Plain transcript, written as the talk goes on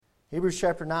Hebrews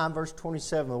chapter 9, verse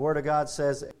 27, the Word of God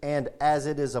says, "And as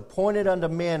it is appointed unto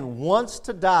men once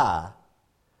to die,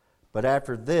 but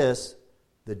after this,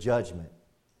 the judgment."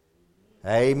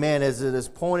 Amen. As it is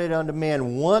appointed unto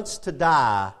men once to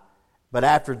die, but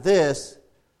after this,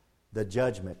 the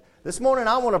judgment. This morning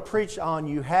I want to preach on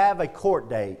you have a court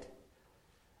date.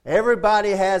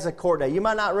 Everybody has a court date. You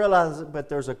might not realize it, but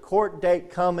there's a court date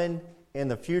coming in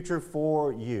the future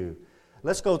for you.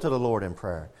 Let's go to the Lord in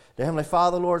prayer. Dear Heavenly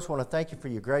Father, Lord, I just want to thank you for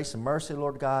your grace and mercy,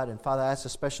 Lord God. And Father, I ask a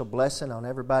special blessing on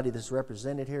everybody that's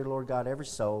represented here, Lord God, every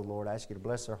soul, Lord. I ask you to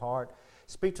bless their heart.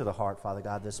 Speak to the heart, Father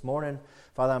God, this morning.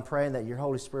 Father, I'm praying that your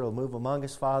Holy Spirit will move among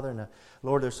us, Father. And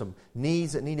Lord, there's some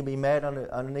needs that need to be met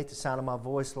underneath the sound of my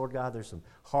voice, Lord God. There's some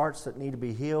hearts that need to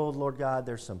be healed, Lord God.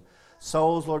 There's some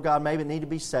souls, Lord God, maybe need to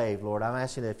be saved, Lord. I'm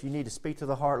asking that if you need to speak to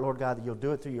the heart, Lord God, that you'll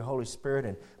do it through your Holy Spirit.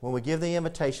 And when we give the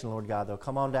invitation, Lord God, they'll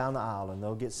come on down the aisle and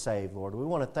they'll get saved, Lord. We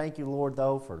want to thank you, Lord,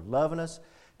 though, for loving us,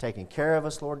 taking care of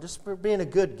us, Lord, just for being a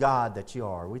good God that you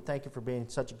are. We thank you for being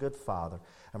such a good Father.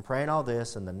 I'm praying all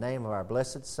this in the name of our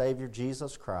blessed Savior,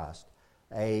 Jesus Christ.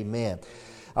 Amen.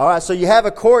 All right, so you have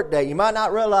a court date. You might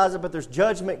not realize it, but there's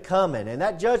judgment coming. And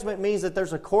that judgment means that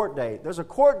there's a court date. There's a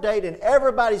court date in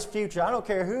everybody's future. I don't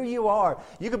care who you are.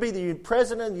 You could be the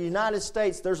President of the United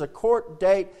States. There's a court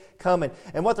date coming.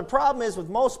 And what the problem is with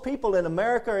most people in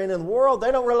America and in the world,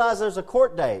 they don't realize there's a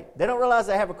court date. They don't realize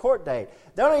they have a court date.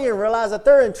 They don't even realize that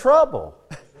they're in trouble.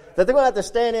 That they're going to have to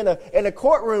stand in a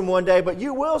courtroom one day, but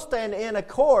you will stand in a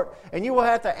court and you will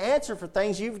have to answer for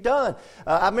things you've done.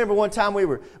 I remember one time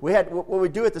we had what we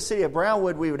do at the city of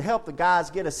Brownwood. We would help the guys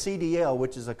get a CDL,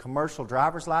 which is a commercial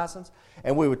driver's license,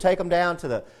 and we would take them down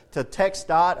to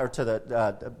TxDOT or to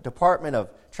the Department of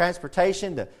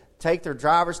Transportation to take their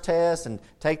driver's test and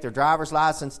take their driver's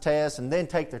license test and then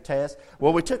take their test.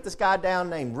 Well, we took this guy down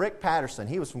named Rick Patterson.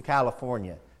 He was from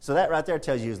California. So that right there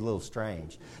tells you he's a little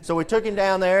strange. So we took him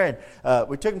down there and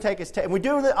we took him to take his test. And we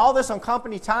do all this on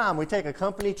company time. We take a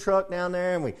company truck down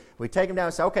there and we take him down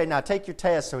and say, okay, now take your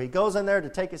test. So he goes in there to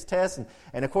take his test.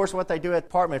 And of course, what they do at the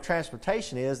Department of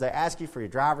Transportation is they ask you for your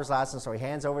driver's license. So he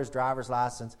hands over his driver's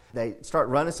license. They start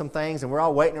running some things and we're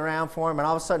all waiting around for him. And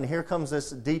all of a sudden, here comes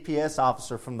this DPS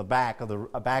officer from the back of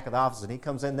the office. And he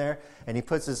comes in there and he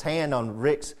puts his hand on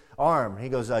Rick's arm. He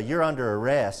goes, you're under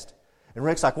arrest. And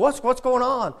Rick's like, what's going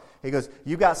on? He goes,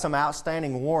 you got some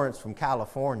outstanding warrants from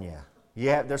California.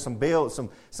 Yeah, there's some bills,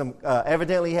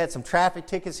 evidently he had some traffic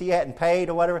tickets he hadn't paid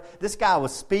or whatever. This guy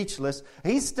was speechless.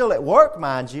 He's still at work,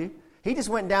 mind you. He just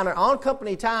went down there on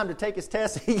company time to take his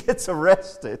test and he gets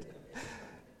arrested.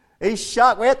 He's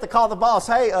shocked. We have to call the boss.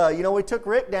 Hey, we took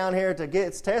Rick down here to get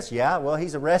his test. Yeah, well,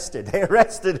 he's arrested. They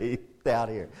arrested him out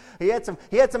here. He had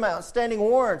some outstanding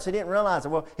warrants. He didn't realize it.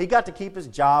 Well, he got to keep his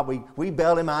job. We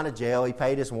bailed him out of jail. He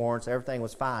paid his warrants. Everything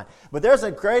was fine. But there's a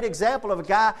great example of a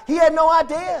guy. He had no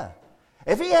idea.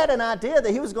 If he had an idea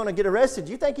that he was going to get arrested,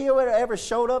 do you think he would have ever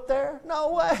showed up there?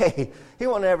 No way. He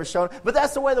wouldn't have ever shown up. But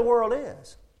that's the way the world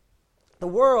is. The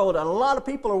world, and a lot of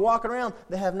people are walking around,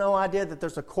 they have no idea that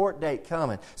there's a court date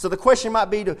coming. So the question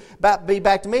might be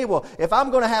back to me, well, if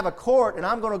I'm going to have a court and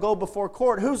I'm going to go before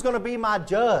court, who's going to be my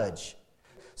judge?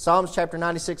 Psalms chapter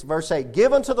 96, verse 8,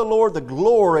 give unto the Lord the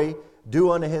glory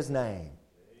due unto His name.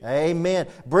 Amen.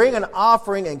 Bring an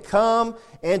offering and come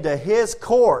into His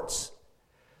courts.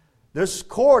 There's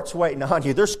courts waiting on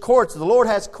you. There's courts. The Lord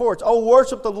has courts. Oh,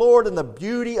 worship the Lord in the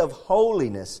beauty of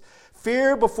holiness.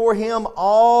 Fear before Him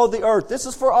all the earth. This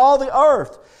is for all the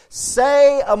earth.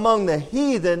 Say among the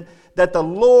heathen that the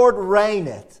Lord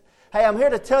reigneth. Hey, I'm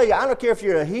here to tell you, I don't care if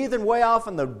you're a heathen way off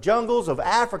in the jungles of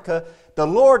Africa, the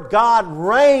Lord God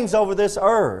reigns over this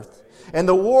earth. And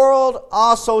the world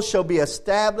also shall be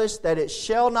established, that it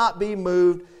shall not be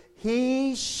moved.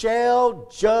 He shall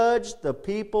judge the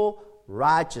people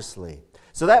righteously.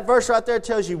 So that verse right there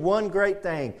tells you one great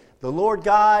thing. The Lord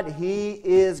God, He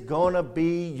is going to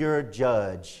be your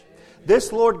judge.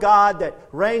 This Lord God that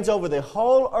reigns over the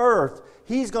whole earth,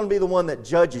 He's going to be the one that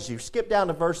judges you. Skip down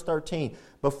to verse 13.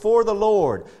 Before the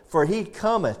Lord, for He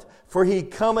cometh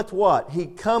what? He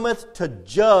cometh to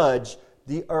judge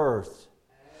the earth.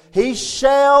 He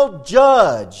shall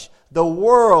judge the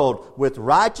world with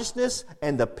righteousness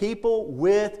and the people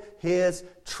with His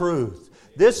truth.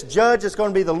 This judge is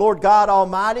going to be the Lord God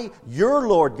Almighty, your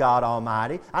Lord God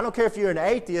Almighty. I don't care if you're an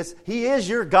atheist, He is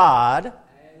your God. Amen.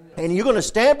 And you're going to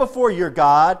stand before your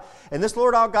God. And this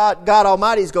Lord God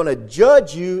Almighty is going to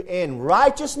judge you in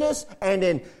righteousness and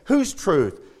in whose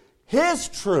truth? His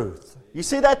truth. You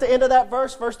see that at the end of that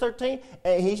verse 13?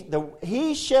 And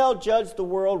he shall judge the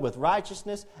world with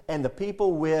righteousness and the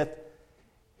people with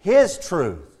His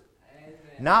truth. Amen.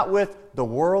 Not with the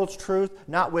world's truth,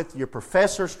 not with your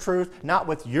professor's truth, not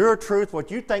with your truth, what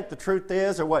you think the truth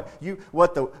is, or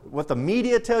what the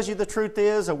media tells you the truth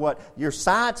is, or what your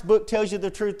science book tells you the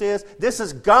truth is. This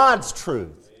is God's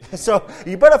truth. So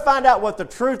you better find out what the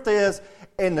truth is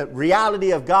in the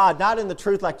reality of God, not in the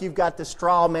truth like you've got this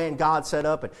straw man God set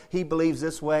up and he believes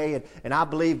this way and I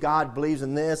believe God believes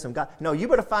in this. And God. No, you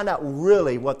better find out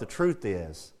really what the truth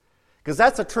is. Because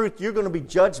that's the truth you're going to be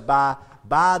judged by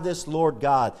this Lord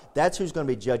God. That's who's going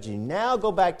to be judging you. Now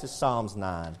go back to Psalms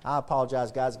 9. I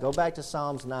apologize, guys. Go back to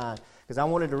Psalms 9 because I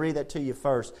wanted to read that to you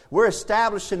first. We're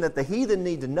establishing that the heathen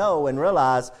need to know and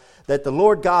realize that the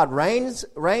Lord God reigns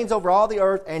over all the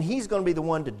earth and He's going to be the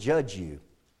one to judge you.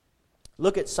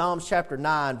 Look at Psalms chapter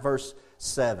 9, verse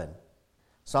 7.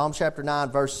 Psalm chapter 9,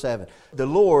 verse 7. The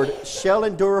Lord shall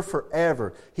endure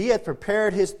forever. He hath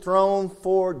prepared His throne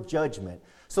for judgment.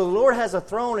 So the Lord has a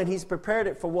throne and He's prepared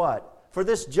it for what? For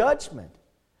this judgment.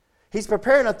 He's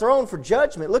preparing a throne for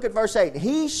judgment. Look at verse 8.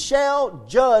 He shall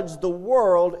judge the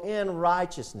world in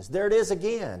righteousness. There it is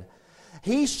again.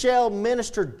 He shall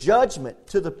minister judgment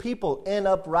to the people in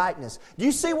uprightness. Do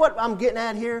you see what I'm getting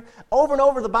at here? Over and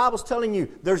over the Bible's telling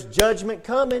you there's judgment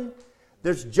coming.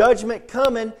 There's judgment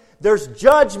coming. There's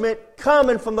judgment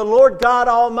coming from the Lord God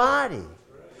Almighty.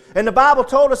 And the Bible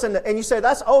told us, and you say,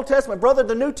 that's Old Testament. Brother,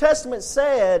 the New Testament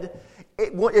said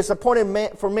it's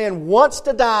appointed for man once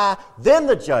to die, then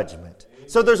the judgment.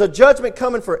 So there's a judgment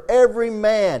coming for every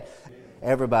man.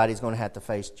 Everybody's going to have to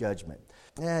face judgment.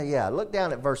 Yeah. Look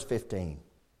down at verse 15.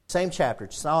 Same chapter,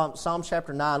 Psalm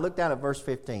chapter 9. Look down at verse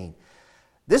 15.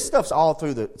 This stuff's all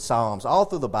through the Psalms, all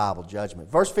through the Bible, judgment.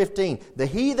 Verse 15. The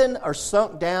heathen are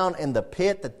sunk down in the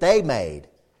pit that they made,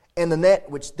 in the net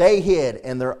which they hid,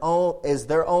 and their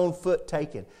own foot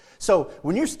taken. So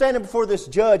when you're standing before this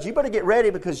judge, you better get ready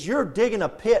because you're digging a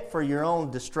pit for your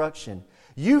own destruction.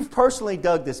 You've personally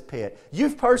dug this pit.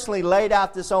 You've personally laid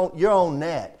out your own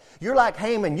net. You're like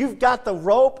Haman. You've got the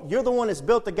rope. You're the one that's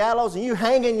built the gallows, and you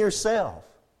hanging yourself.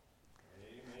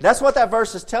 Amen. That's what that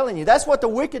verse is telling you. That's what the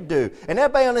wicked do. And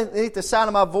everybody underneath the sound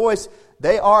of my voice,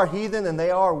 they are heathen and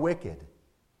they are wicked.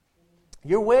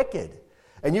 You're wicked.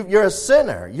 And you're a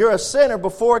sinner. You're a sinner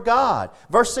before God.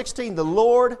 Verse 16, the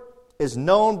Lord is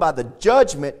known by the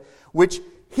judgment which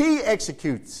He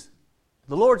executes.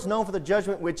 The Lord's known for the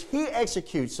judgment which He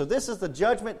executes. So this is the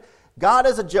judgment. God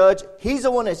is a judge. He's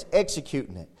the one that's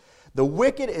executing it. The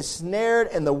wicked is snared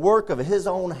in the work of his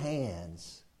own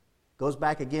hands. Goes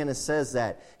back again and says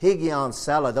that. Higion,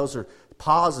 Salah, those are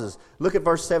pauses. Look at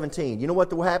verse 17. You know what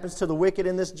happens to the wicked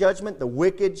in this judgment? The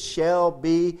wicked shall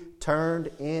be turned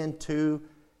into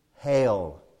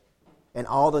hell, and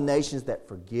all the nations that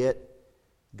forget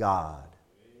God.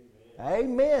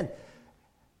 Amen.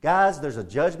 Guys, there's a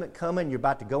judgment coming. You're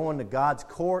about to go into God's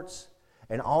courts,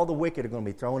 and all the wicked are going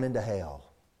to be thrown into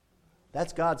hell.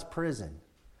 That's God's prison.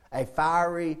 A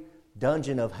fiery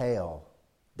dungeon of hell.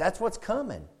 That's what's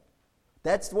coming.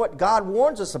 That's what God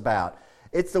warns us about.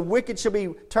 It's the wicked shall be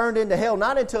turned into hell,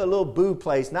 not into a little boo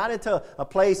place, not into a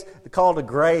place called a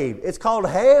grave. It's called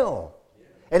hell.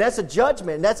 And that's a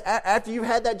judgment. And that's after you've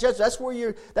had that judgment.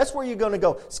 That's where you're going to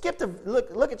go.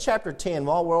 Look at chapter 10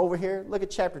 while we're over here. Look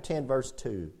at chapter 10, verse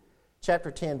 2. Chapter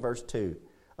 10, verse 2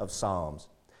 of Psalms.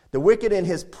 The wicked in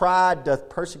his pride doth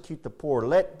persecute the poor.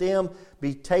 Let them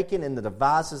be taken in the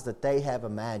devices that they have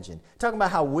imagined. Talking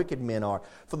about how wicked men are.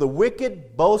 For the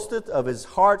wicked boasteth of his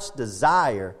heart's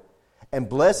desire, and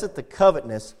blesseth the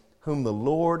covetous whom the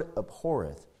Lord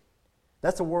abhorreth.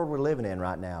 That's the world we're living in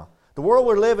right now. The world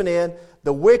we're living in,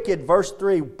 the wicked, verse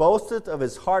 3, boasteth of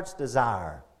his heart's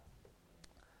desire.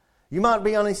 You might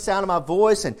be on the sound of my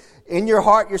voice, and in your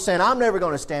heart you're saying, I'm never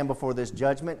going to stand before this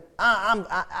judgment.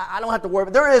 I don't have to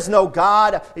worry. There is no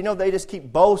God. You know, they just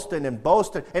keep boasting and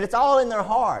boasting, and it's all in their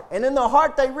heart. And in their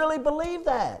heart they really believe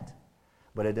that.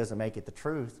 But it doesn't make it the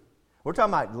truth. We're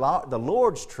talking about the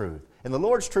Lord's truth. And the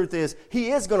Lord's truth is, He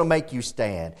is going to make you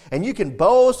stand. And you can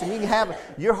boast, and you can have,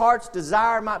 your heart's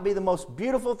desire might be the most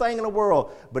beautiful thing in the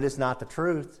world, but it's not the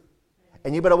truth.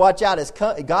 And you better watch out.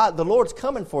 The Lord's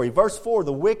coming for you. Verse 4,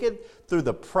 the wicked, through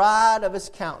the pride of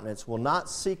his countenance, will not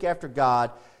seek after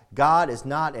God. God is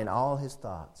not in all his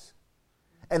thoughts.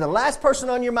 And the last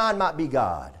person on your mind might be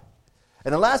God.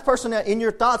 And the last person in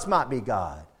your thoughts might be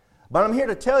God. But I'm here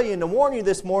to tell you and to warn you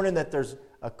this morning that there's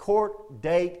a court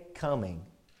date coming.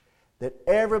 That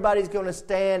everybody's going to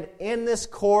stand in this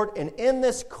court, and in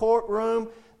this courtroom,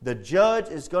 the judge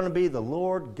is going to be the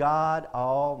Lord God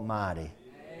Almighty.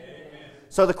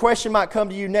 So the question might come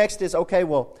to you next is, okay,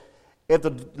 well, if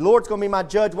the Lord's going to be my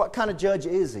judge, what kind of judge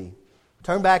is He?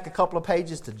 Turn back a couple of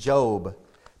pages to Job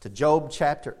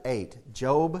chapter 8.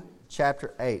 Job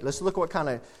chapter 8. Let's look what kind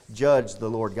of judge the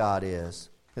Lord God is.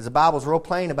 Because the Bible's real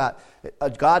plain about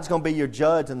God's going to be your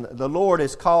judge. And the Lord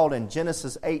is called in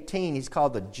Genesis 18, He's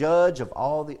called the judge of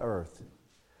all the earth.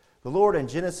 The Lord in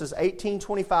Genesis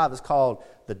 18:25 is called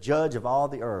the judge of all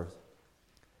the earth.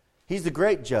 He's the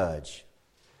great judge.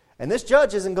 And this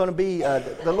judge isn't going to be,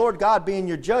 the Lord God being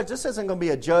your judge, this isn't going to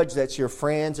be a judge that's your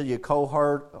friends or your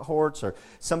cohorts or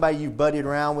somebody you buddied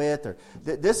around with.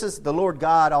 This is the Lord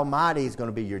God Almighty is going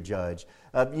to be your judge.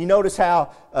 You notice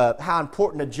how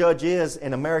important a judge is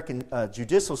in American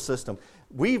judicial system.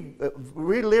 We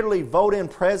literally vote in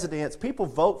presidents. People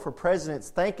vote for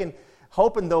presidents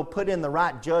hoping they'll put in the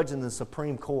right judge in the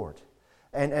Supreme Court.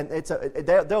 And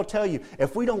they'll tell you,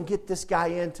 if we don't get this guy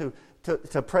into to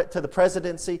the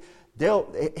presidency,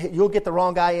 you'll get the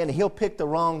wrong guy in, and he'll pick the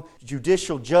wrong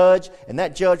judicial judge, and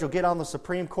that judge will get on the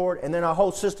Supreme Court, and then our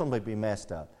whole system will be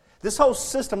messed up. This whole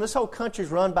system, this whole country is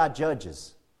run by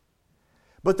judges.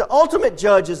 But the ultimate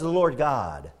judge is the Lord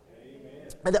God. Amen.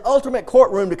 And the ultimate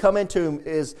courtroom to come into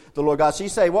is the Lord God. So you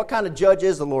say, what kind of judge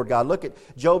is the Lord God? Look at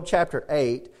Job chapter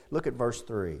 8. Look at verse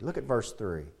 3. Look at verse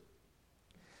 3.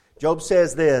 Job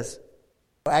says this.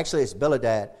 Actually, it's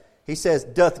Bildad. He says,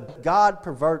 doth God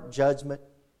pervert judgment?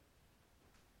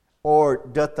 Or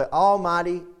doth the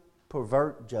Almighty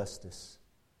pervert justice?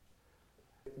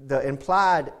 The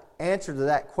implied answer to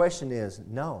that question is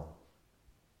no.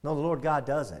 No, the Lord God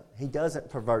doesn't. He doesn't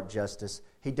pervert justice.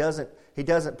 He doesn't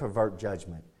pervert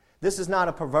judgment. This is not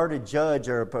a perverted judge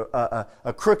or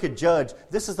a crooked judge.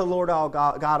 This is the Lord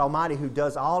God Almighty who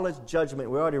does all His judgment.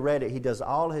 We already read it. He does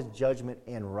all His judgment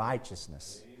in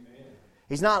righteousness.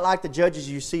 He's not like the judges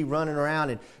you see running around.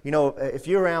 And, if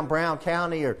you're around Brown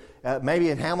County or maybe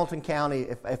in Hamilton County,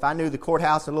 if I knew the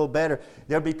courthouse a little better,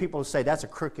 there'd be people who say, that's a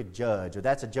crooked judge, or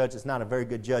that's a judge that's not a very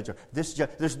good judge, or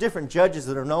there's different judges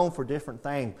that are known for different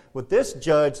things. With this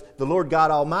judge, the Lord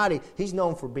God Almighty, He's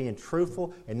known for being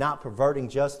truthful and not perverting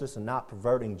justice and not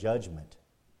perverting judgment.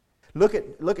 Look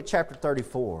at chapter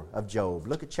 34 of Job.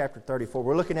 Look at chapter 34.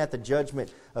 We're looking at the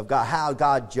judgment of God, how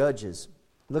God judges.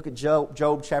 Look at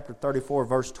Job chapter 34,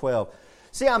 verse 12.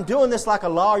 See, I'm doing this like a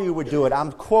lawyer would do it.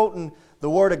 I'm quoting the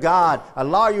Word of God. A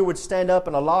lawyer would stand up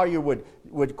and a lawyer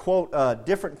would quote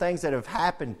different things that have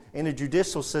happened in the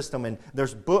judicial system. And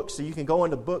there's books, so you can go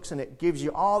into books and it gives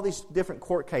you all these different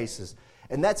court cases.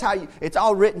 And that's how it's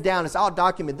all written down. It's all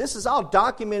documented. This is all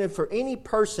documented for any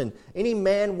person, any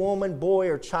man, woman, boy,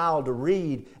 or child to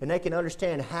read. And they can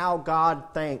understand how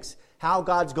God thinks, how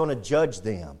God's going to judge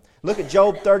them. Look at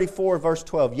Job 34, verse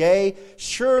 12. Yea,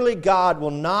 surely God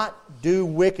will not do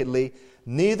wickedly,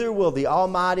 neither will the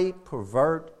Almighty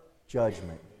pervert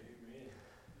judgment. Amen.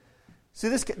 See,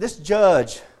 this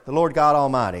judge, the Lord God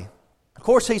Almighty, of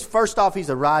course, He's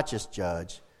a righteous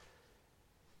judge.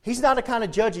 He's not the kind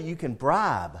of judge that you can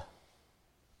bribe.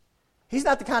 He's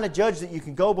not the kind of judge that you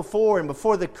can go before, and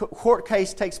before the court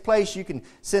case takes place, you can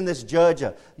send this judge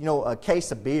a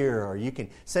case of beer, or you can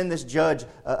send this judge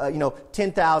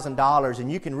 $10,000, and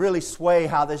you can really sway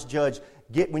how this judge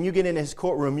when you get in his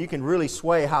courtroom, you can really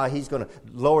sway how he's going to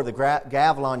lower the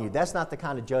gavel on you. That's not the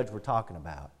kind of judge we're talking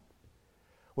about.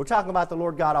 We're talking about the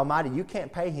Lord God Almighty. You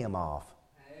can't pay Him off.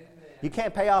 Amen. You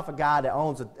can't pay off a guy that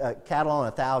owns cattle on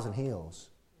 1,000 hills.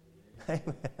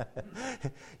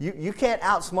 You can't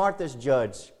outsmart this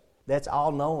judge that's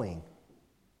all-knowing.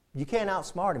 You can't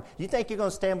outsmart him. You think you're going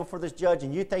to stand before this judge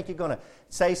and you think you're going to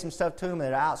say some stuff to him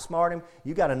and outsmart him?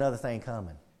 You got another thing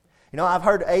coming. I've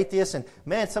heard atheists, and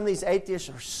man, some of these atheists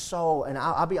are so, and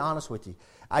I'll be honest with you,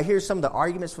 I hear some of the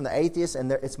arguments from the atheists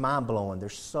and it's mind-blowing. They're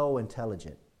so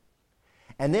intelligent.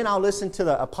 And then I'll listen to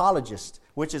the apologist,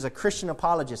 which is a Christian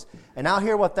apologist, and I'll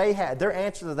hear what they had, their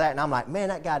answer to that, and I'm like, man,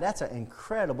 that guy, that's an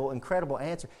incredible, incredible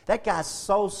answer. That guy's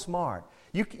so smart.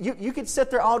 You could sit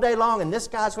there all day long, and this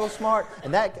guy's real smart,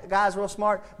 and that guy's real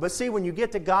smart, but see, when you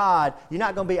get to God, you're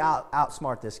not going to be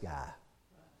outsmart this guy.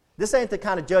 This ain't the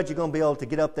kind of judge you're going to be able to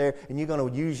get up there, and you're going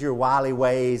to use your wily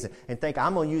ways and think,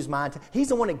 I'm going to use mine. He's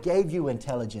the one that gave you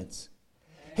intelligence.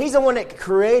 He's the one that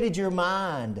created your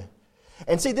mind.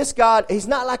 And see, this God, He's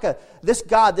not like this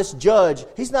judge,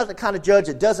 He's not the kind of judge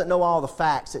that doesn't know all the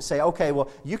facts, that say, okay, well,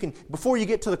 before you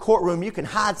get to the courtroom, you can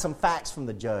hide some facts from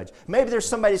the judge. Maybe there's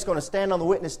somebody that's going to stand on the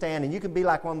witness stand, and you can be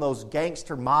like one of those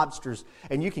gangster mobsters,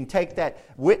 and you can take that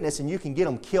witness and you can get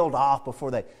them killed off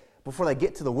before they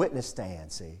get to the witness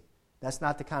stand, see. That's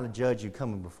not the kind of judge you're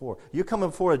coming before. You're coming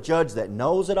before a judge that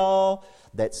knows it all,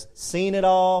 that's seen it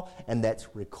all, and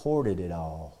that's recorded it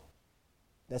all.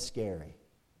 That's scary.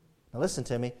 Now listen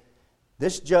to me.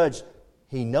 This judge,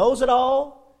 he knows it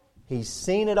all, he's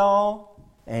seen it all,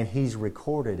 and he's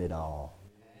recorded it all.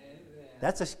 Amen.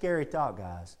 That's a scary thought,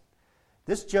 guys.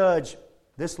 This judge,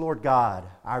 this Lord God,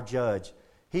 our judge,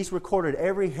 He's recorded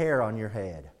every hair on your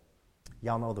head.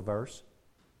 Y'all know the verse?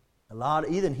 A lot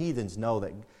of even heathens know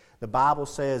that the Bible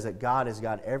says that God has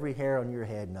got every hair on your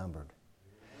head numbered.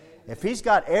 If He's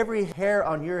got every hair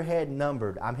on your head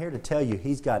numbered, I'm here to tell you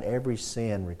He's got every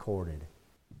sin recorded.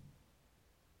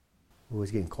 Ooh,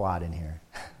 it's getting quiet in here.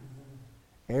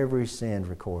 Every sin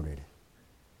recorded.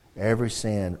 Every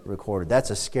sin recorded.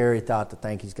 That's a scary thought to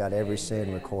think He's got every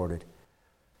sin recorded.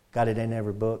 Got it in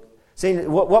every book. See,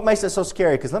 what makes it so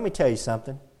scary? Because let me tell you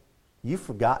something. You've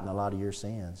forgotten a lot of your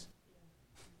sins.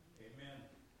 Amen.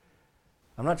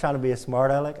 I'm not trying to be a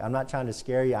smart aleck. I'm not trying to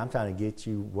scare you. I'm trying to get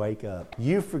you wake up.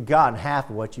 You've forgotten half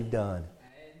of what you've done.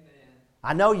 Amen.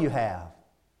 I know you have.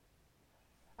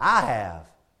 I have.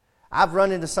 I've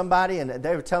run into somebody and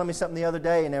they were telling me something the other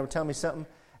day and they were telling me something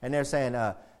and they're saying,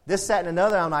 this, that, and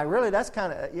another. I'm like, really? That's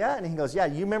kind of, yeah. And he goes, yeah,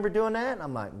 you remember doing that? And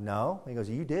I'm like, no. He goes,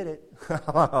 you did it.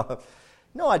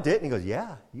 No, I didn't. He goes,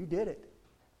 yeah, you did it.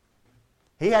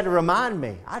 He had to remind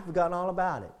me. I'd forgotten all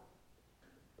about it.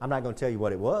 I'm not going to tell you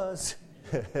what it was.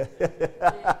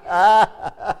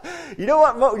 You know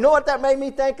what that made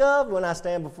me think of? When I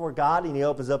stand before God and He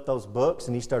opens up those books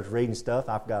and He starts reading stuff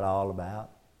I forgot all about.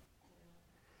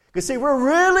 Because see, we're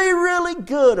really, really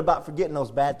good about forgetting those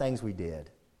bad things we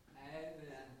did. Amen.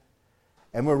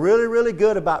 And we're really, really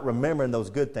good about remembering those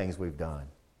good things we've done.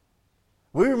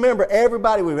 We remember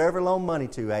everybody we've ever loaned money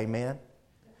to, amen?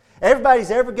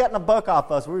 Everybody's ever gotten a buck off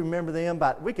us, we remember them,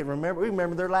 we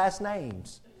remember their last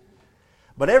names.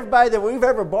 But everybody that we've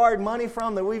ever borrowed money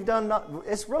from, that we've done,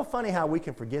 it's real funny how we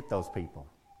can forget those people.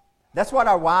 That's what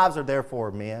our wives are there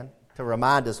for, men, to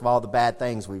remind us of all the bad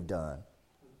things we've done.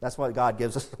 That's what God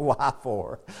gives us a wife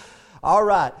for. All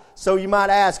right, so you might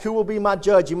ask, who will be my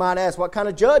judge? You might ask, what kind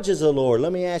of judge is the Lord?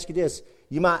 Let me ask you this.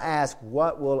 You might ask,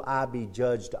 what will I be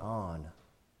judged on?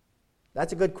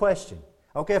 That's a good question.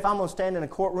 Okay, if I'm going to stand in a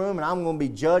courtroom and I'm going to be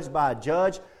judged by a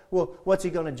judge, well, what's He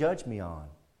going to judge me on?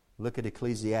 Look at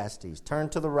Ecclesiastes. Turn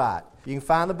to the right. You can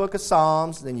find the book of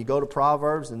Psalms, then you go to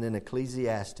Proverbs, and then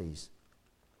Ecclesiastes.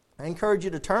 I encourage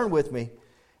you to turn with me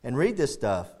and read this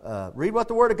stuff. Read what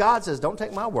the Word of God says. Don't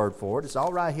take my word for it. It's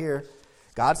all right here.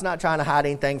 God's not trying to hide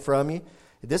anything from you.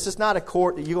 This is not a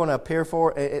court that you're going to appear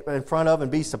for in front of and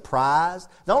be surprised.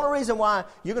 The only reason why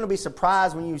you're going to be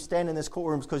surprised when you stand in this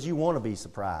courtroom is because you want to be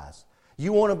surprised.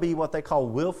 You want to be what they call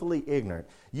willfully ignorant.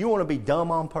 You want to be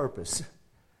dumb on purpose.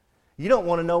 You don't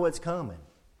want to know what's coming.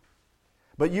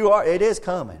 But it is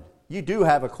coming. You do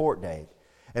have a court date.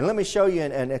 And let me show you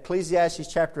in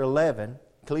Ecclesiastes chapter 11,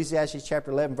 Ecclesiastes chapter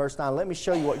 11, verse 9, let me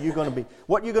show you what you're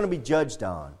going to be judged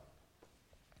on.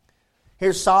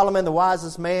 Here's Solomon, the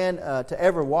wisest man to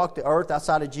ever walk the earth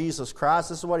outside of Jesus Christ.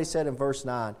 This is what he said in verse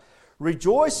 9.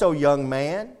 Rejoice, O young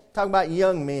man. Talking about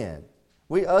young men.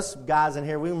 Us guys in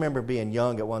here, we remember being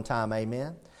young at one time,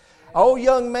 amen? O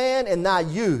young man, in thy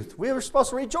youth. We were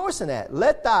supposed to rejoice in that.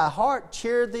 Let thy heart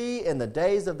cheer thee in the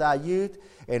days of thy youth,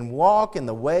 and walk in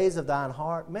the ways of thine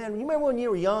heart. Man, you remember when you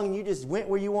were young and you just went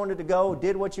where you wanted to go,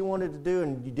 did what you wanted to do,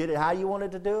 and you did it how you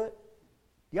wanted to do it?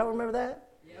 Y'all remember that?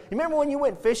 You remember when you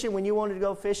went fishing, when you wanted to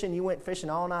go fishing, you went fishing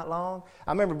all night long?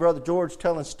 I remember Brother George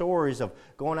telling stories of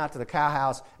going out to the cow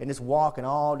house and just walking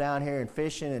all down here and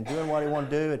fishing and doing what he wanted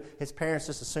to do, and his parents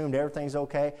just assumed everything's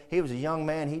okay. He was a young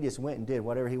man. He just went and did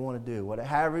whatever he wanted to do,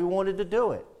 however he wanted to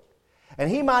do it. And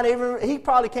he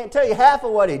probably can't tell you half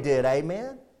of what he did,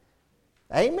 amen?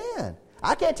 Amen.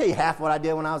 I can't tell you half what I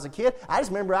did when I was a kid. I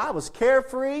just remember I was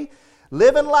carefree,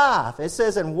 living life. It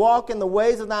says, and walk in the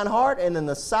ways of thine heart and in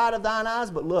the sight of thine eyes.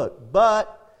 But look,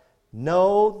 but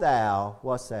know thou,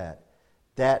 what's that?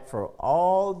 That for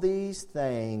all these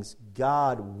things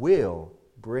God will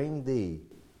bring thee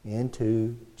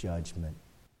into judgment.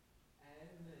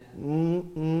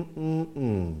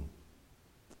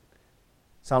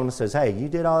 Solomon says, hey, you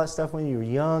did all that stuff when you were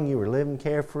young, you were living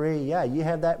carefree. Yeah, you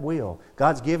have that will.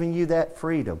 God's giving you that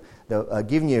freedom,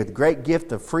 giving you the great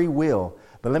gift of free will.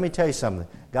 But let me tell you something.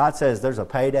 God says there's a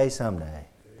payday someday.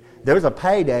 There's a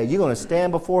payday. You're going to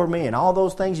stand before me, and all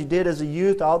those things you did as a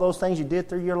youth, all those things you did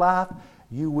through your life,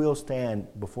 you will stand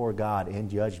before God in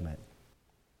judgment.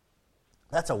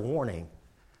 That's a warning.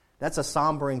 That's a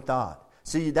sombering thought.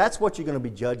 See, that's what you're going to be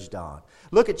judged on.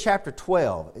 Look at chapter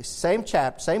 12. Same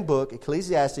chapter, same book,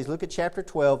 Ecclesiastes. Look at chapter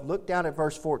 12. Look down at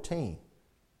verse 14.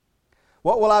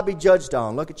 What will I be judged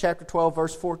on? Look at chapter 12,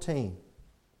 verse 14.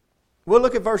 We'll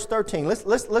look at verse 13.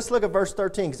 Let's look at verse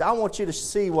 13 because I want you to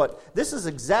see this is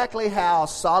exactly how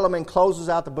Solomon closes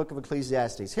out the book of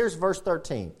Ecclesiastes. Here's verse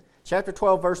 13. Chapter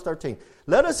 12, verse 13.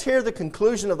 Let us hear the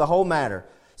conclusion of the whole matter.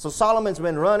 So Solomon's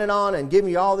been running on and giving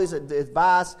you all these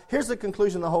advice. Here's the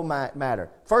conclusion of the whole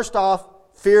matter. First off,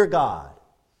 Fear God.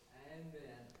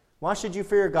 Why should you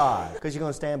fear God? Because you're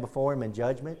going to stand before Him in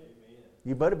judgment?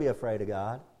 You better be afraid of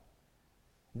God.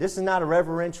 This is not a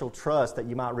reverential trust that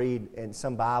you might read in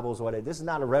some Bibles or whatever. This is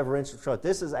not a reverential trust.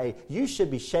 This is you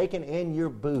should be shaking in your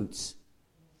boots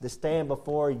to stand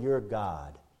before your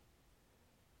God.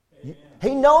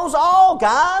 He knows all,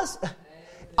 guys.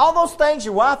 All those things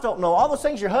your wife don't know, all those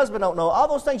things your husband don't know, all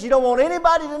those things you don't want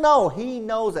anybody to know, He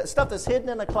knows that. Stuff that's hidden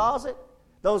in the closet,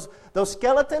 those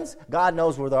skeletons, God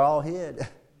knows where they're all hid.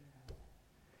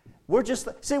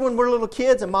 See, when we're little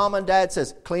kids and Mom and Dad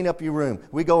says, clean up your room.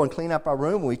 We go and clean up our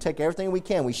room and we take everything we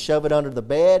can. We shove it under the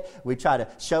bed. We try to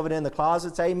shove it in the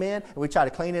closets, amen. And we try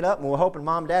to clean it up and we're hoping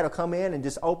Mom and Dad will come in and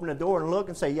just open the door and look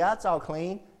and say, yeah, it's all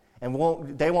clean.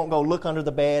 And they won't go look under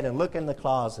the bed and look in the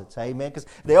closets, amen. Because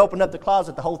if they open up the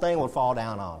closet, the whole thing will fall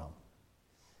down on them.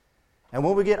 And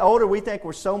when we get older, we think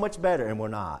we're so much better, and we're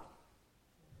not.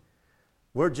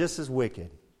 We're just as wicked.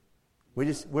 We're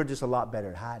just a lot better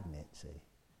at hiding it, see.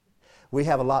 We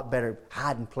have a lot better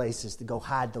hiding places to go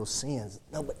hide those sins.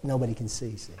 Nobody can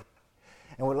see.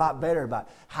 And we're a lot better about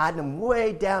hiding them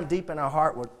way down deep in our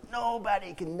heart where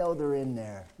nobody can know they're in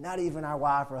there. Not even our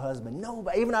wife or husband.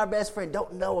 Nobody, even our best friend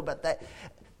don't know about that.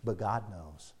 But God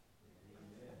knows.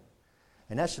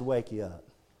 And that should wake you up.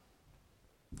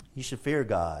 You should fear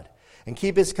God and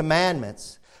keep His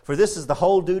commandments, for this is the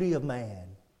whole duty of man.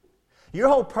 Your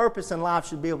whole purpose in life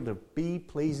should be able to be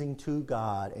pleasing to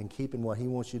God and keeping what He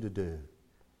wants you to do.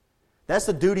 That's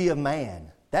the duty of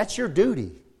man. That's your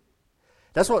duty.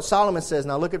 That's what Solomon says.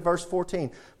 Now look at verse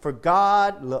 14. For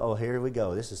God, oh, here we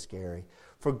go. This is scary.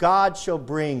 For God shall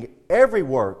bring every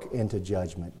work into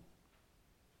judgment.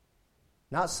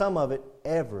 Not some of it,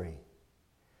 every.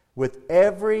 With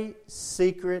every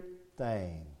secret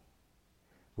thing.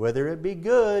 Whether it be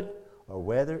good or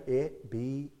whether it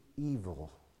be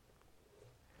evil.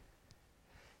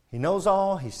 He knows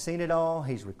all. He's seen it all.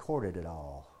 He's recorded it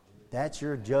all. That's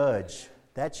your judge.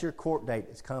 That's your court date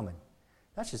that's coming.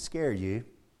 That should scare you.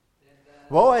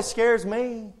 Boy, it scares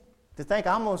me to think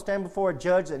I'm going to stand before a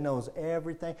judge that knows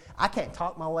everything. I can't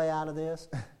talk my way out of this.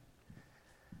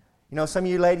 You know, some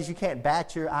of you ladies, you can't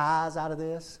bat your eyes out of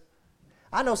this.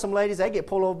 I know some ladies, they get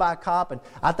pulled over by a cop, and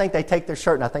I think they take their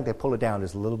shirt and I think they pull it down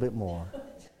just a little bit more.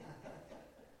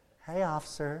 Hey,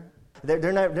 officer.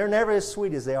 They're never as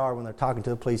sweet as they are when they're talking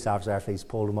to a police officer after he's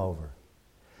pulled them over.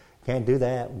 Can't do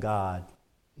that with God.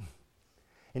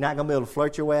 You're not going to be able to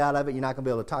flirt your way out of it. You're not going to be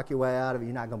able to talk your way out of it.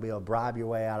 You're not going to be able to bribe your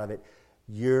way out of it.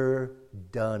 You're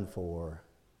done for.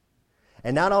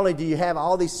 And not only do you have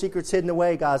all these secrets hidden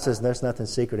away, God says, there's nothing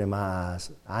secret in my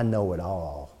eyes. I know it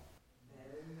all.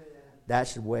 That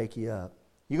should wake you up.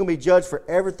 You're going to be judged for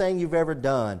everything you've ever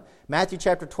done. Matthew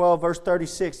chapter 12, verse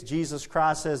 36, Jesus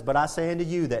Christ says, but I say unto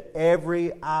you that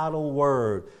every idle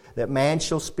word that men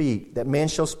shall speak,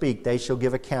 they shall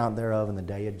give account thereof in the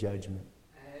day of judgment.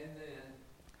 Amen.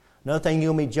 Another thing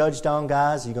you're going to be judged on,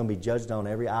 guys, you're going to be judged on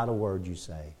every idle word you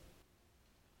say.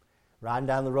 Riding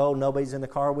down the road, nobody's in the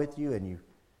car with you, and you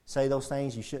say those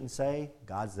things you shouldn't say,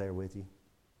 God's there with you.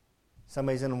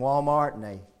 Somebody's in Walmart, and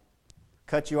they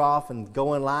cut you off and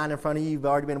go in line in front of you. You've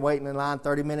already been waiting in line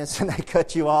 30 minutes and they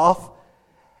cut you off.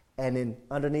 And then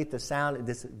underneath the sound,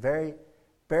 this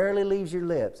barely leaves your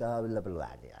lips.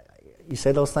 You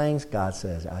say those things? God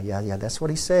says, yeah, that's what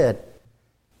He said.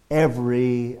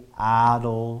 Every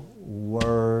idle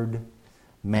word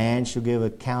man shall give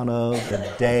account of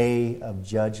the day of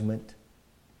judgment.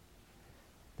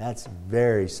 That's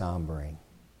very sombering.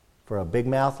 For a big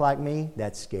mouth like me,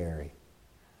 that's scary.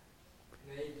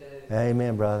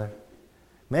 Amen, brother.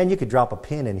 Man, you could drop a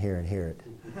pin in here and hear it.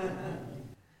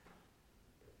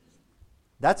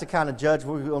 That's the kind of judge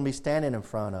we're going to be standing in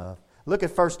front of. Look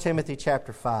at 1 Timothy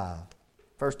chapter 5.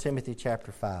 1 Timothy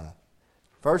chapter 5.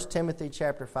 1 Timothy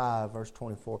chapter 5, verse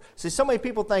 24. See, so many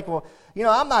people think, well, you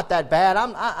know, I'm not that bad.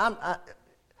 I'm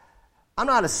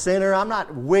not a sinner. I'm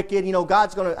not wicked. You know, I'm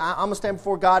going to stand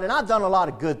before God, and I've done a lot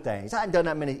of good things. I haven't done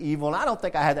that many evil, and I don't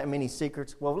think I have that many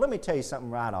secrets. Well, let me tell you something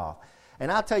right off.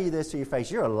 And I'll tell you this to your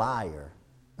face. You're a liar.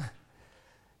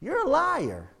 You're a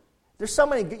liar.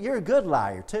 You're a good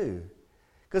liar, too.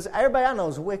 Because everybody I know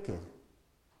is wicked.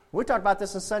 We talked about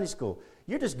this in Sunday school.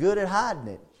 You're just good at hiding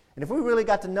it. And if we really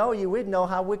got to know you, we'd know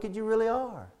how wicked you really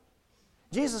are.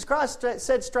 Jesus Christ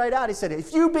said straight out, He said,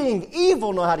 if you being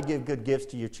evil know how to give good gifts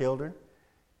to your children,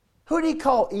 who did He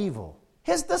call evil?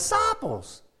 His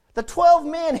disciples. The 12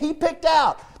 men he picked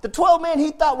out. The 12 men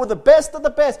he thought were the best of the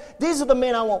best. These are the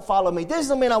men I want follow me. These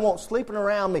are the men I want sleeping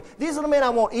around me. These are the men I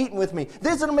want eating with me.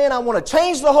 These are the men I want to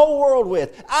change the whole world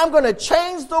with. I'm going to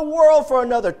change the world for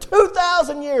another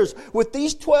 2,000 years with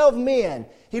these 12 men.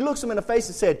 He looks them in the face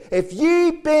and said, if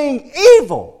ye being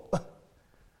evil.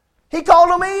 He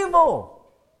called them evil.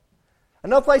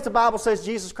 Another place the Bible says,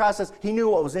 Jesus Christ says, he knew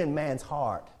what was in man's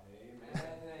heart. Amen.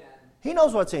 He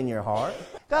knows what's in your heart.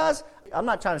 Guys, I'm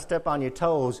not trying to step on your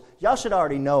toes. Y'all should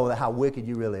already know how wicked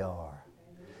you really are.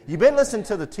 You've been listening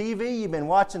to the TV. You've been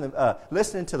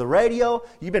listening to the radio.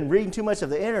 You've been reading too much of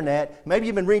the internet. Maybe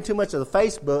you've been reading too much of the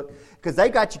Facebook because they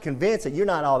got you convinced that you're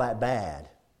not all that bad.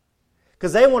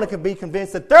 Because they want to be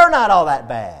convinced that they're not all that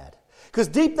bad. Because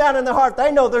deep down in their heart,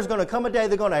 they know there's going to come a day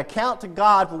they're going to account to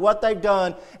God for what they've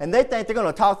done, and they think they're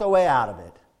going to talk their way out of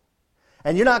it.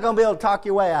 And you're not going to be able to talk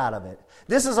your way out of it.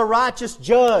 This is a righteous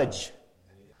judge.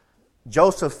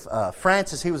 Joseph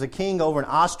Francis, he was a king over in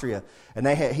Austria, and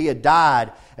he had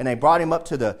died, and they brought him up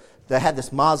to they had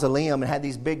this mausoleum and had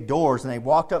these big doors, and they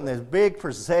walked up in this big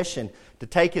procession to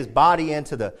take his body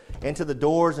into the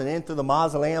doors and into the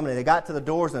mausoleum, and they got to the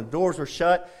doors, and the doors were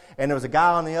shut, and there was a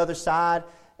guy on the other side,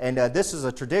 and this is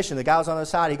a tradition. The guy was on the other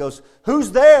side. He goes,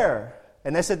 "Who's there?"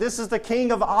 And they said, "This is the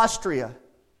king of Austria."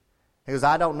 He goes,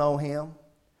 "I don't know him."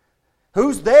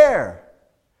 "Who's there?"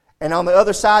 And on the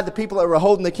other side, the people that were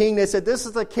holding the king, they said, "This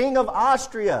is the king of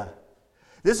Austria.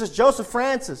 This is Joseph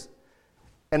Francis."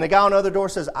 And the guy on the other door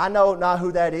says, "I know not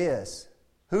who that is.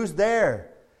 Who's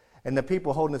there?" And the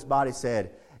people holding his body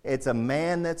said, "It's a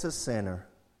man that's a sinner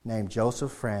named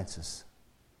Joseph Francis."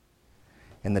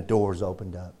 And the doors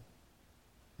opened up,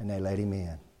 and they let him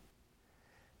in.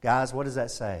 Guys, what does that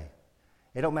say?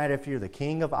 It don't matter if you're the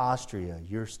king of Austria,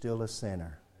 you're still a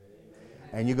sinner.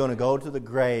 And you're going to go to the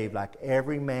grave like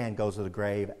every man goes to the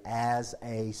grave as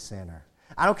a sinner.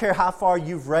 I don't care how far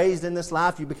you've raised in this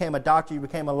life. You became a doctor, you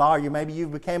became a lawyer, maybe you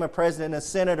became a president, a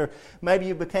senator, maybe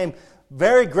you became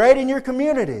very great in your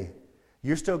community.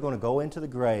 You're still going to go into the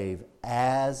grave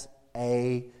as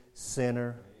a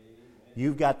sinner.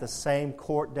 You've got the same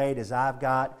court date as I've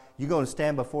got. You're going to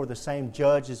stand before the same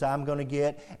judge as I'm going to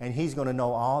get, and he's going to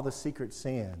know all the secret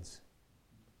sins.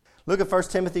 Look at 1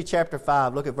 Timothy chapter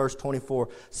 5. Look at verse 24.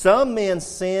 Some men's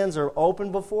sins are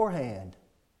open beforehand.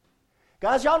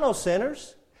 Guys, y'all know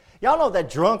sinners. Y'all know that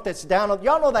drunk that's down.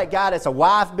 Y'all know that guy that's a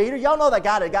wife beater. Y'all know that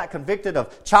guy that got convicted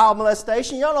of child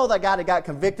molestation. Y'all know that guy that got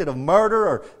convicted of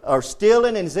murder or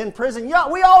stealing and is in prison.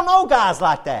 We all know guys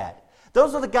like that.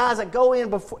 Those are the guys that go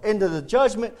into the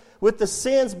judgment with the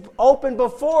sins open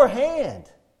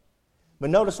beforehand.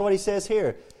 But notice what he says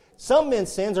here. Some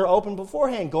men's sins are open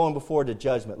beforehand, going before the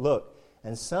judgment. Look,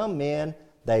 and some men,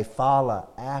 they follow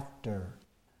after.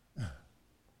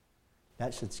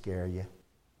 That should scare you.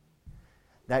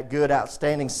 That good,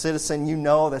 outstanding citizen you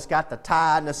know that's got the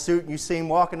tie and the suit, and you see him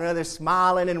walking around there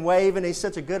smiling and waving. He's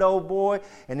such a good old boy.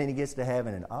 And then he gets to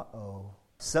heaven, and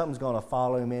something's going to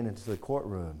follow him into the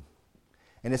courtroom.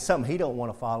 And it's something he don't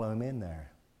want to follow him in there.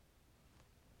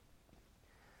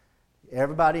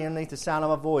 Everybody underneath the sound of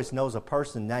my voice knows a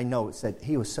person. They know it said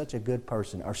he was such a good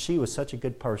person or she was such a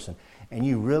good person and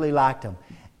you really liked them.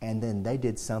 And then they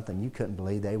did something you couldn't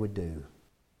believe they would do.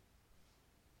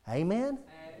 Amen? Amen.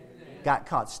 Got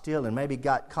caught stealing. Maybe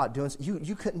got caught doing something.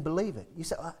 You couldn't believe it. You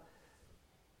said,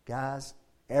 guys,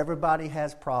 everybody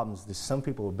has problems. Some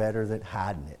people are better than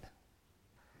hiding it.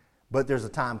 But there's a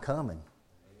time coming.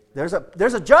 There's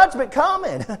a judgment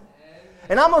coming.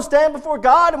 And I'm going to stand before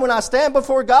God, and when I stand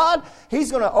before God,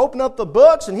 He's going to open up the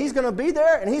books, and He's going to be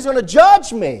there, and He's going to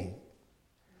judge me.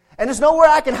 And there's nowhere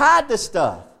I can hide this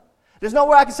stuff. There's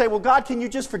nowhere I can say, well, God, can you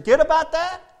just forget about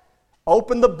that?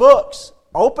 Open the books.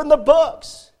 Open the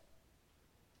books.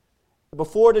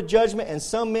 Before the judgment, and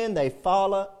some men, they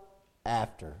follow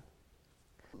after.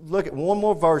 Look at one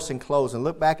more verse in closing.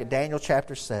 Look back at Daniel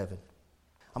chapter 7.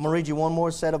 I'm going to read you one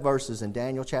more set of verses in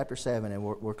Daniel chapter 7, and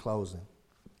we're closing.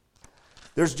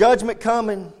 There's judgment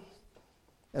coming,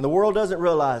 and the world doesn't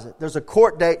realize it. There's a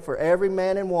court date for every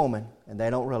man and woman, and they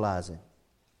don't realize it.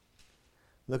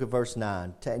 Look at verse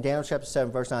 9. Daniel chapter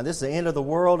 7, verse 9. This is the end of the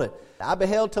world. I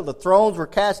beheld till the thrones were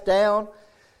cast down.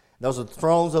 Those are the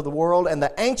thrones of the world. And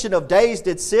the Ancient of Days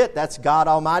did sit. That's God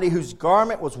Almighty, whose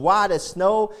garment was white as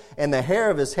snow, and the hair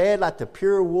of his head like the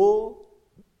pure wool.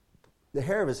 The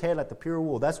hair of his head like the pure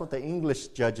wool. That's what the English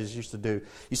judges used to do.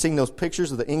 You seen those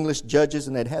pictures of the English judges,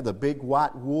 and they'd have the big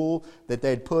white wool that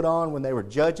they'd put on when they were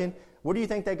judging. Where do you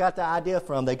think they got the idea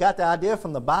from? They got the idea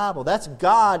from the Bible. That's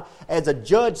God as a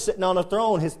judge sitting on a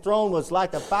throne. His throne was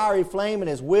like a fiery flame and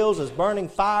His wheels as burning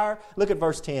fire. Look at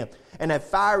verse 10. And a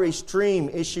fiery stream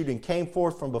issued and came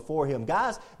forth from before Him.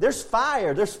 Guys, there's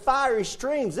fire. There's fiery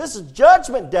streams. This is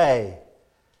Judgment Day.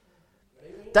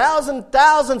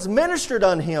 Thousands ministered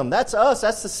unto Him. That's us.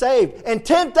 That's the saved. And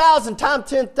 10,000 times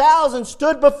 10,000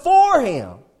 stood before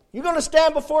Him. You're going to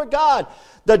stand before God.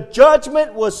 The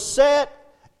judgment was set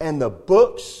and the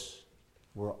books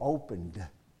were opened.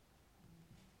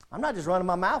 I'm not just running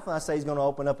my mouth when I say He's going to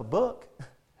open up a book.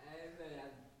 Amen.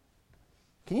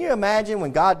 Can you imagine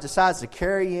when God decides to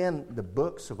carry in the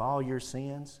books of all your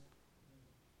sins?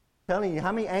 I'm telling you,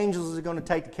 how many angels is it going to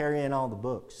take to carry in all the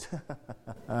books?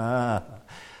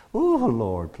 Ooh,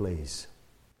 Lord, please.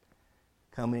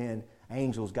 Come in.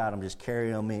 Angels got them, just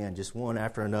carry them in, just one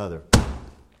after another.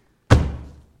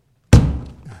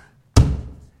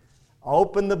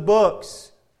 Open the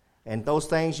books, and those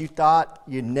things you thought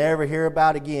you'd never hear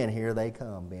about again, here they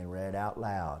come, being read out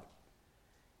loud.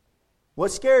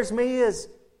 What scares me is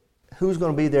who's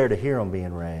going to be there to hear them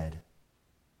being read.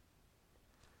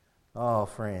 Oh,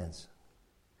 friends,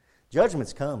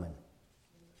 judgment's coming.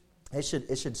 It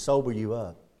should sober you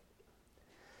up.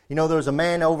 You know, there was a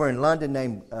man over in London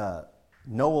named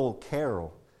Noel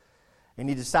Carroll, and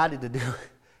he decided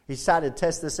to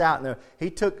test this out. And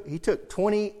he took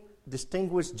 20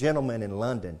 distinguished gentlemen in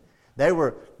London. They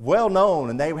were well known,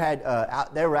 and they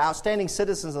were outstanding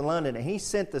citizens in London. And he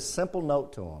sent this simple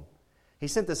note to them. He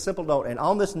sent this simple note, and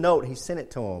on this note, he sent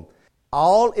it to them.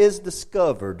 All is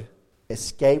discovered.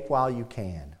 Escape while you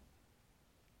can.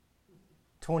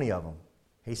 20 of them.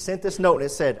 He sent this note, and it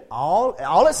said,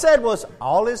 all it said was,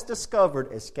 all is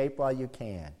discovered. Escape while you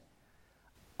can.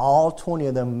 All 20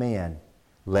 of them men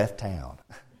left town.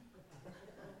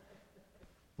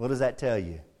 What does that tell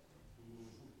you?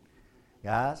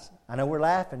 Guys, I know we're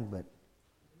laughing, but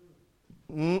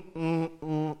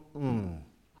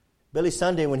Billy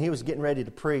Sunday, when he was getting ready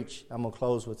to preach, I'm going to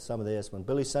close with some of this. When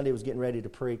Billy Sunday was getting ready to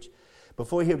preach,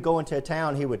 before he would go into a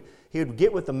town, he would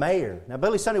get with the mayor. Now,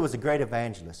 Billy Sunday was a great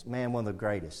evangelist, man, one of the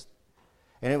greatest.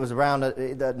 And it was around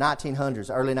the 1900s,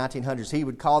 early 1900s. He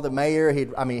would call the mayor,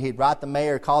 he'd write the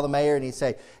mayor, call the mayor, and he'd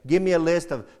say, give me a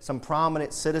list of some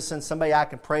prominent citizens, somebody I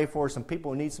can pray for, some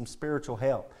people who need some spiritual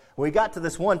help. Well, he got to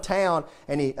this one town,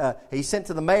 and he sent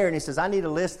to the mayor, and he says, I need a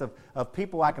list of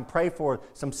people I can pray for,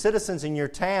 some citizens in your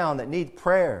town that need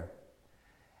prayer.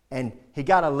 And he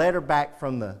got a letter back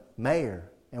from the mayor.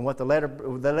 And what the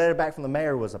letter back from the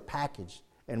mayor was a package.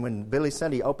 And when Billy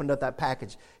Sunday opened up that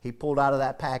package, he pulled out of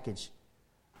that package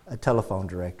a telephone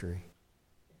directory.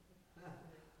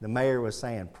 The mayor was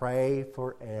saying, pray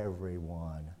for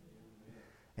everyone.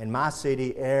 In my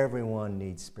city, everyone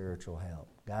needs spiritual help.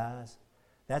 Guys,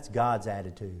 that's God's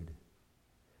attitude.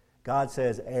 God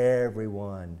says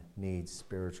everyone needs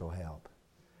spiritual help.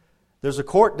 There's a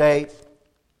court date,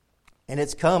 and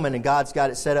it's coming, and God's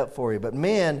got it set up for you. But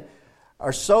men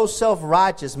are so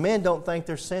self-righteous, men don't think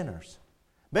they're sinners.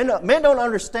 Men don't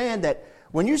understand that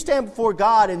when you stand before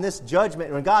God in this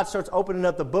judgment, when God starts opening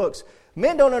up the books,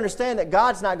 men don't understand that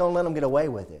God's not going to let them get away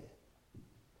with it.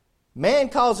 Man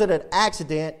calls it an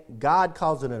accident, God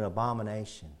calls it an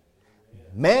abomination.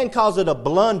 Man calls it a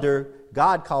blunder,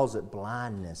 God calls it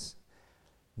blindness.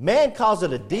 Man calls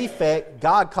it a defect,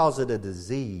 God calls it a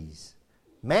disease.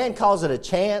 Man calls it a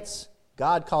chance,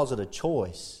 God calls it a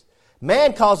choice.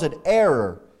 Man calls it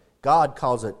error. God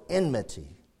calls it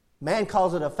enmity. Man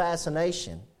calls it a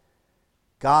fascination.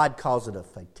 God calls it a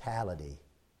fatality.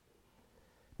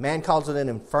 Man calls it an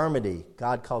infirmity.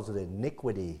 God calls it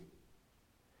iniquity.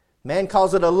 Man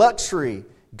calls it a luxury.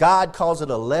 God calls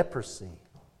it a leprosy.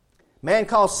 Man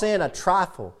calls sin a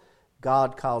trifle.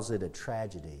 God calls it a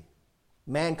tragedy.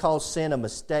 Man calls sin a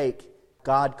mistake.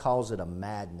 God calls it a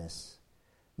madness.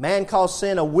 Man calls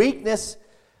sin a weakness.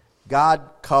 God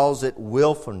calls it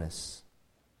willfulness.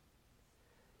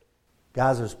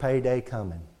 Guys, there's payday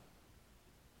coming.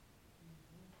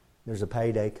 There's a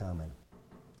payday coming.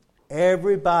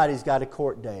 Everybody's got a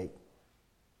court date.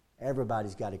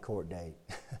 Everybody's got a court date.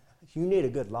 You need a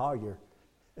good lawyer.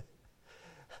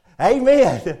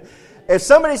 Amen. If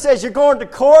somebody says you're going to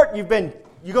court, you're going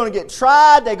to get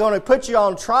tried, they're going to put you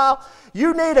on trial,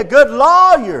 you need a good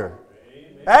lawyer.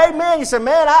 Amen. You say,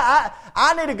 man,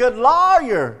 I need a good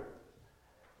lawyer.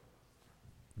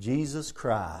 Jesus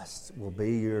Christ will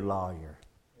be your lawyer.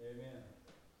 Amen.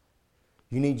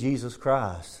 You need Jesus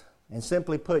Christ. And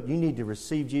simply put, you need to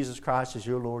receive Jesus Christ as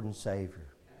your Lord and Savior.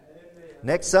 Amen.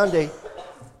 Next Sunday,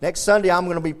 I'm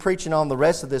going to be preaching on the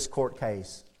rest of this court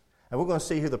case. And we're going to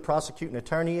see who the prosecuting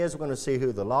attorney is. We're going to see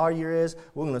who the lawyer is.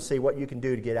 We're going to see what you can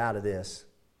do to get out of this.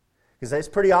 Because it's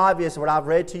pretty obvious what I've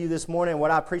read to you this morning and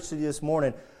what I preached to you this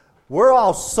morning. We're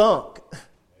all sunk.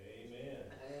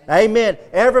 Amen. Amen.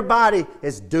 Everybody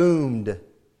is doomed. Amen.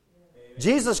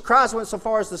 Jesus Christ went so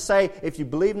far as to say, if you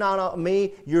believe not on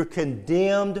me, you're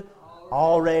condemned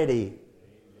already.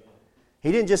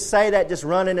 He didn't just say that, just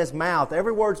run in his mouth.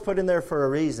 Every word's put in there for a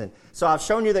reason. So I've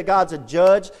shown you that God's a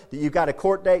judge, that you've got a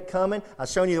court date coming. I've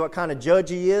shown you what kind of judge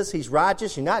He is. He's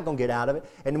righteous. You're not going to get out of it.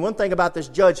 And one thing about this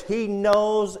judge, He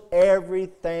knows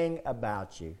everything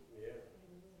about you.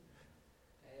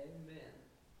 Amen.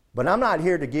 But I'm not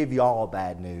here to give you all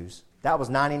bad news. That was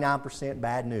 99%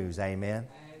 bad news. Amen.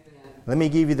 Let me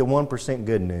give you the 1%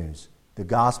 good news. The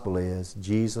gospel is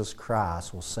Jesus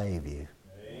Christ will save you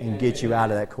and get you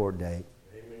out of that court date.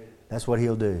 That's what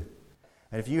He'll do.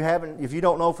 And if you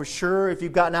don't know for sure if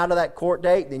you've gotten out of that court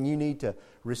date, then you need to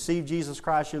receive Jesus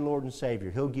Christ, your Lord and Savior.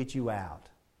 He'll get you out.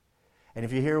 And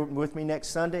if you're here with me next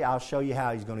Sunday, I'll show you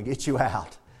how He's going to get you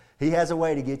out. He has a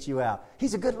way to get you out.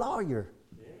 He's a good lawyer.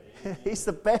 He's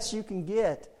the best you can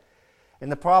get.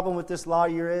 And the problem with this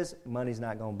lawyer is money's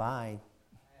not going to buy him.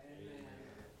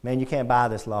 Man, you can't buy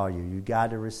this lawyer. You've got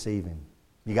to receive him.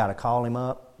 You got to call him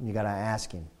up and you got to ask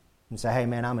him and say, hey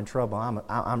man, I'm in trouble.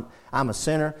 I'm a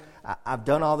sinner. I've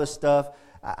done all this stuff.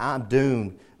 I'm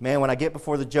doomed. Man, when I get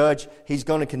before the judge, he's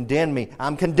going to condemn me.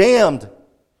 I'm condemned.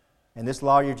 And this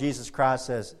lawyer, Jesus Christ,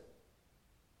 says,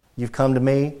 you've come to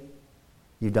me.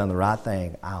 You've done the right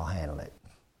thing. I'll handle it.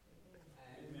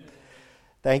 Amen.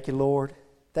 Thank you, Lord.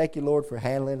 Thank you, Lord, for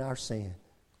handling our sin.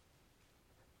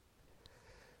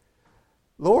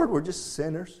 Lord, we're just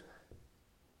sinners.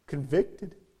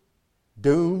 Convicted,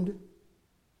 doomed.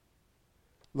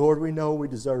 Lord, we know we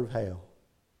deserve hell.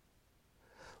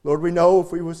 Lord, we know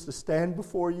if we was to stand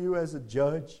before you as a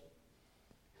judge,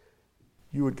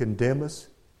 you would condemn us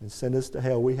and send us to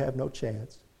hell. We have no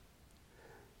chance.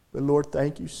 But Lord,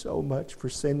 thank you so much for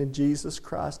sending Jesus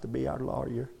Christ to be our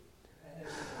lawyer.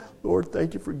 Lord,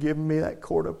 thank you for giving me that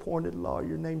court-appointed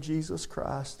lawyer named Jesus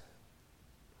Christ.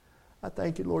 I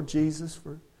thank you, Lord Jesus,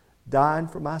 for dying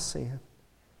for my sin,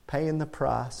 paying the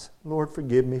price. Lord,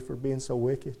 forgive me for being so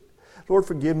wicked. Lord,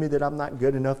 forgive me that I'm not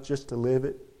good enough just to live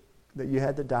it, that you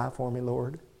had to die for me,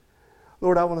 Lord.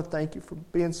 Lord, I want to thank you for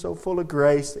being so full of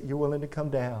grace that you're willing to come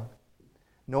down,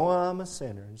 knowing I'm a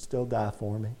sinner, and still die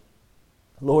for me.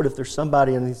 Lord, if there's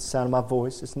somebody in the sound of my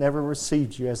voice that's never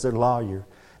received you as their lawyer,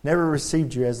 never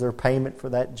received you as their payment for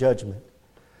that judgment,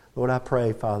 Lord, I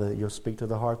pray, Father, that you'll speak to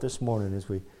the heart this morning as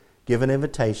we give an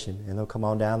invitation, and they'll come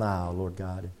on down the aisle, Lord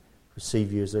God, and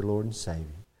receive you as their Lord and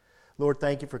Savior. Lord,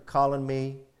 thank you for calling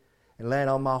me and laying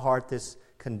on my heart this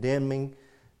condemning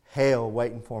hell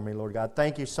waiting for me, Lord God.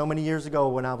 Thank you. So many years ago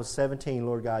when I was 17,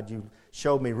 Lord God, you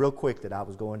showed me real quick that I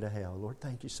was going to hell. Lord,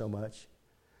 thank you so much.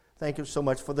 Thank you so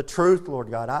much for the truth,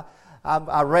 Lord God.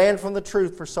 I ran from the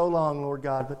truth for so long, Lord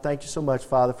God, but thank you so much,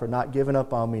 Father, for not giving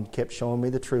up on me and kept showing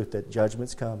me the truth that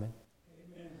judgment's coming.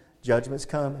 Amen. Judgment's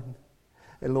coming.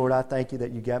 And Lord, I thank you that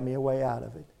you got me a way out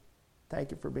of it. Thank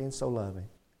you for being so loving.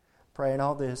 Praying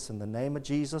all this in the name of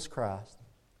Jesus Christ.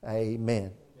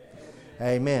 Amen. Amen.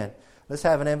 Amen. Let's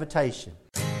have an invitation.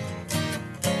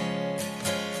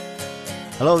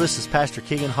 Hello, this is Pastor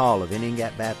Keegan Hall of Indian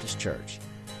Gap Baptist Church.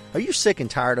 Are you sick and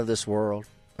tired of this world?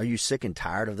 Are you sick and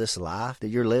tired of this life that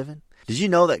you're living? Did you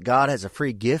know that God has a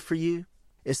free gift for you?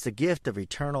 It's the gift of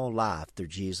eternal life through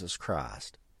Jesus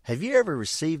Christ. Have you ever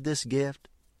received this gift?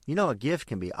 You know, a gift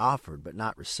can be offered but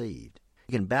not received.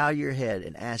 You can bow your head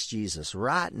and ask Jesus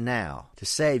right now to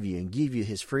save you and give you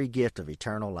His free gift of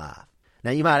eternal life.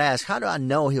 Now you might ask, how do I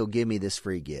know He'll give me this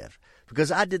free gift?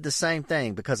 Because I did the same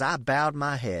thing, because I bowed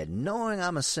my head knowing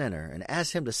I'm a sinner and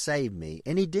asked Him to save me,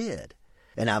 and He did.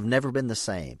 And I've never been the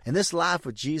same. And this life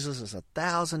with Jesus is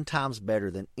 1,000 times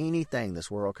better than anything this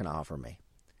world can offer me.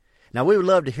 Now, we would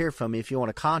love to hear from you if you want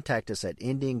to contact us at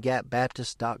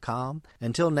IndianGapBaptist.com.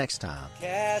 Until next time.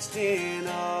 Casting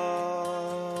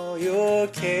all your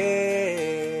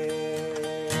care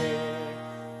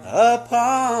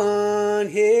upon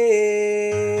Him.